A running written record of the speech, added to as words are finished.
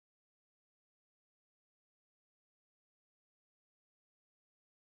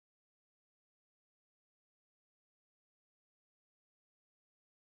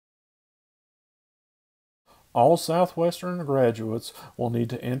All Southwestern graduates will need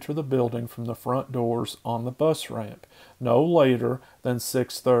to enter the building from the front doors on the bus ramp, no later than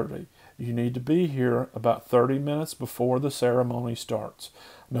 6:30. You need to be here about 30 minutes before the ceremony starts.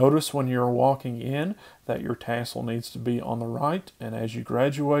 Notice when you're walking in that your tassel needs to be on the right, and as you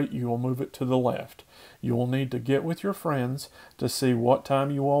graduate, you will move it to the left. You will need to get with your friends to see what time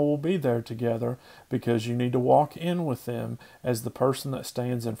you all will be there together, because you need to walk in with them, as the person that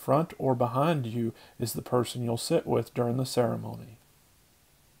stands in front or behind you is the person you'll sit with during the ceremony.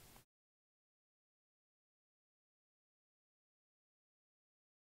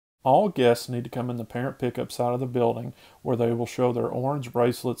 All guests need to come in the parent pickup side of the building, where they will show their orange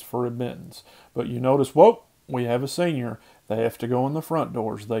bracelets for admittance. But you notice, whoa, we have a senior. They have to go in the front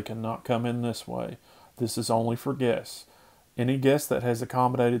doors. They cannot come in this way. This is only for guests. Any guest that has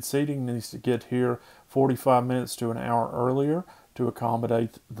accommodated seating needs to get here 45 minutes to an hour earlier to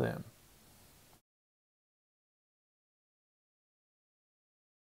accommodate them.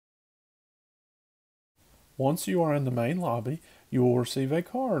 Once you are in the main lobby, you will receive a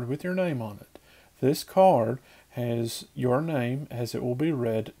card with your name on it. This card has your name as it will be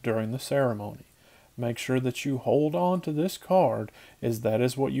read during the ceremony. Make sure that you hold on to this card, as that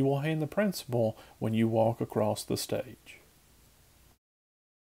is what you will hand the principal when you walk across the stage.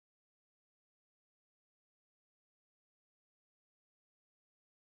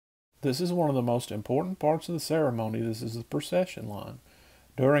 This is one of the most important parts of the ceremony. This is the procession line.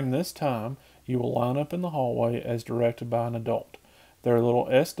 During this time, you will line up in the hallway as directed by an adult. There are little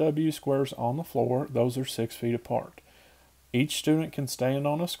SW squares on the floor. Those are 6 feet apart. Each student can stand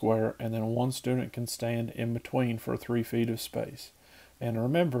on a square, and then one student can stand in between for 3 feet of space. And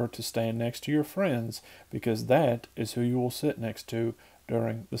remember to stand next to your friends, because that is who you will sit next to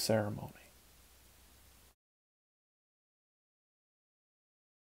during the ceremony.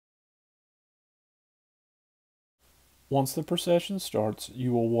 Once the procession starts,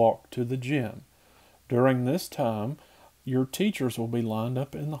 you will walk to the gym. During this time, your teachers will be lined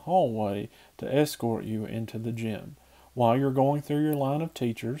up in the hallway to escort you into the gym. While you're going through your line of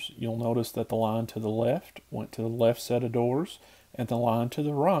teachers, you'll notice that the line to the left went to the left set of doors, and the line to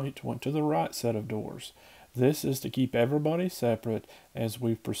the right went to the right set of doors. This is to keep everybody separate as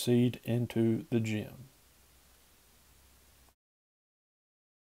we proceed into the gym.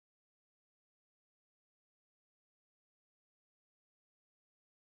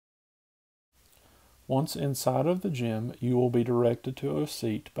 Once inside of the gym, you will be directed to a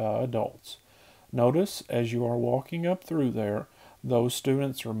seat by adults. Notice as you are walking up through there, those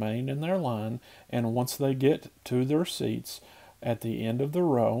students remain in their line, and once they get to their seats, at the end of the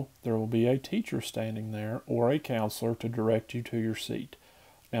row, there will be a teacher standing there or a counselor to direct you to your seat.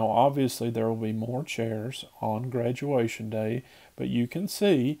 Now, obviously, there will be more chairs on graduation day, but you can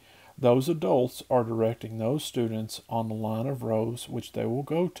see those adults are directing those students on the line of rows which they will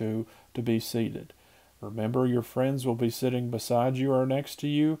go to be seated. Remember, your friends will be sitting beside you or next to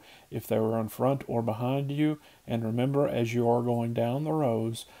you if they were in front or behind you. And remember, as you are going down the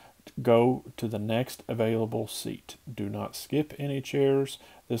rows, go to the next available seat. Do not skip any chairs.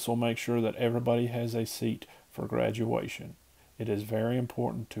 This will make sure that everybody has a seat for graduation. It is very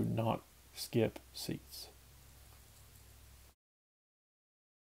important to not skip seats.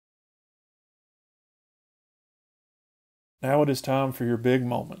 Now it is time for your big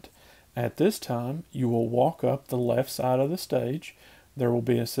moment. At this time, you will walk up the left side of the stage. There will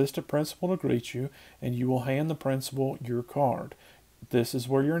be an assistant principal to greet you, and you will hand the principal your card. This is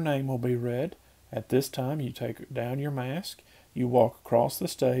where your name will be read. At this time, you take down your mask, you walk across the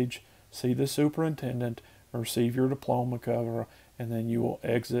stage, see the superintendent, receive your diploma cover, and then you will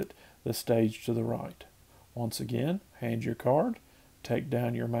exit the stage to the right. Once again, hand your card, take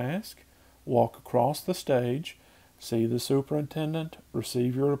down your mask, walk across the stage, see the superintendent,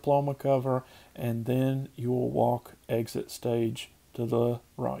 receive your diploma cover, and then you will walk exit stage to the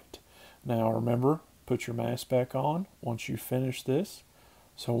right. Now remember, put your mask back on once you finish this.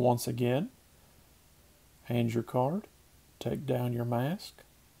 So once again, hand your card, take down your mask,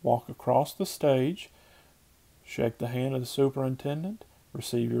 walk across the stage, shake the hand of the superintendent,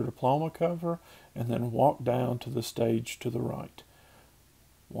 receive your diploma cover, and then walk down to the stage to the right.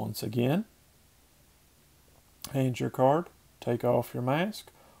 Once again, hand your card, take off your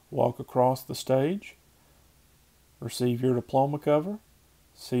mask, walk across the stage, receive your diploma cover,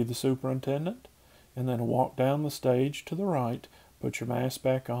 see the superintendent, and then walk down the stage to the right, put your mask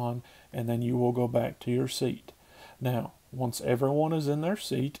back on, and then you will go back to your seat. Now, once everyone is in their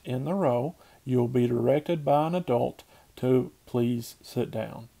seat in the row, you will be directed by an adult to please sit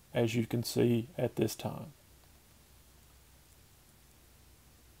down, as you can see at this time.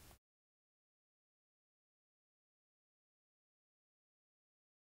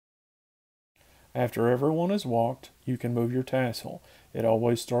 After everyone has walked, you can move your tassel. It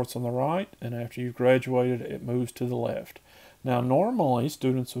always starts on the right, and after you've graduated, it moves to the left. Now, normally,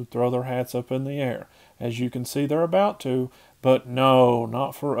 students would throw their hats up in the air. As you can see, they're about to, but no,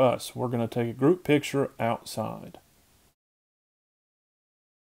 not for us. We're going to take a group picture outside.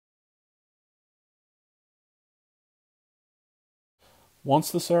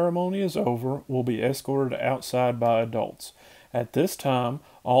 Once the ceremony is over, we'll be escorted outside by adults. At this time,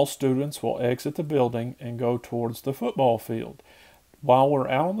 all students will exit the building and go towards the football field. While we're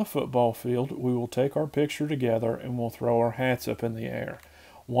out on the football field, we will take our picture together and we'll throw our hats up in the air.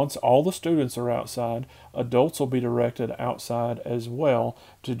 Once all the students are outside, adults will be directed outside as well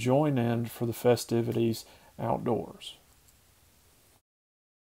to join in for the festivities outdoors.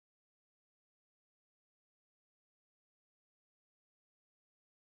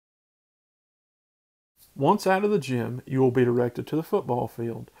 Once out of the gym, you will be directed to the football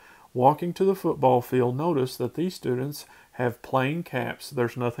field. Walking to the football field, notice that these students have plain caps.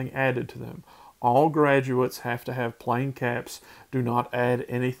 There's nothing added to them. All graduates have to have plain caps. Do not add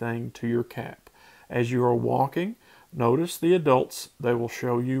anything to your cap. As you are walking, notice the adults. They will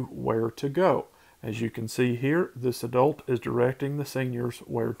show you where to go. As you can see here, this adult is directing the seniors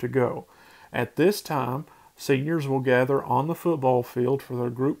where to go. At this time, seniors will gather on the football field for their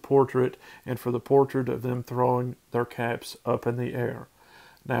group portrait and for the portrait of them throwing their caps up in the air.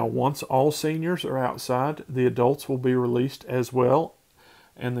 Now, once all seniors are outside, the adults will be released as well,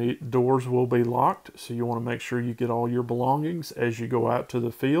 and the doors will be locked. So you want to make sure you get all your belongings as you go out to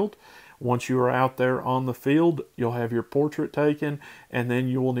the field. Once you are out there on the field, you'll have your portrait taken, and then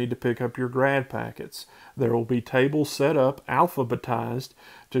you will need to pick up your grad packets. There will be tables set up, alphabetized,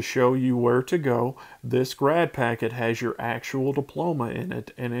 to show you where to go. This grad packet has your actual diploma in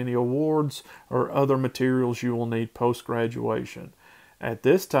it and any awards or other materials you will need post-graduation. At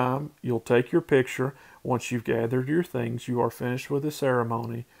this time, you'll take your picture. Once you've gathered your things, you are finished with the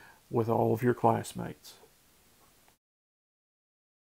ceremony with all of your classmates.